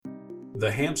the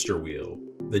hamster wheel,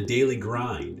 the daily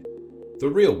grind, the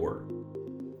real work.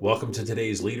 Welcome to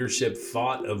today's Leadership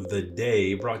Thought of the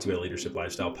Day, brought to you by Leadership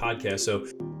Lifestyle Podcast. So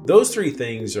those three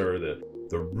things are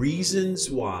the reasons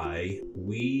why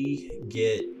we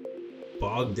get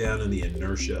bogged down in the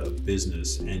inertia of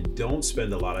business and don't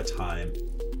spend a lot of time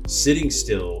sitting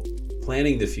still,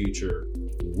 planning the future.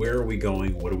 Where are we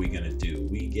going? What are we going to do?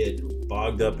 We get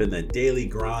bogged up in the daily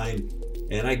grind,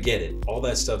 and I get it. All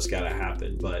that stuff's got to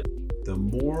happen. But the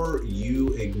more you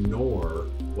ignore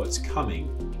what's coming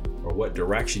or what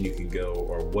direction you can go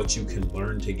or what you can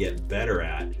learn to get better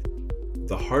at,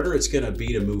 the harder it's going to be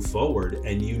to move forward,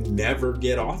 and you never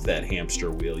get off that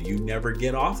hamster wheel. You never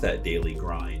get off that daily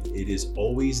grind. It is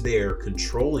always there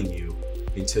controlling you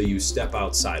until you step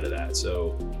outside of that.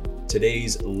 So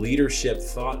today's Leadership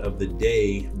Thought of the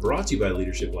Day, brought to you by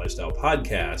Leadership Lifestyle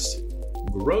Podcast: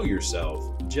 grow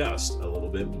yourself just a little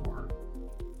bit more.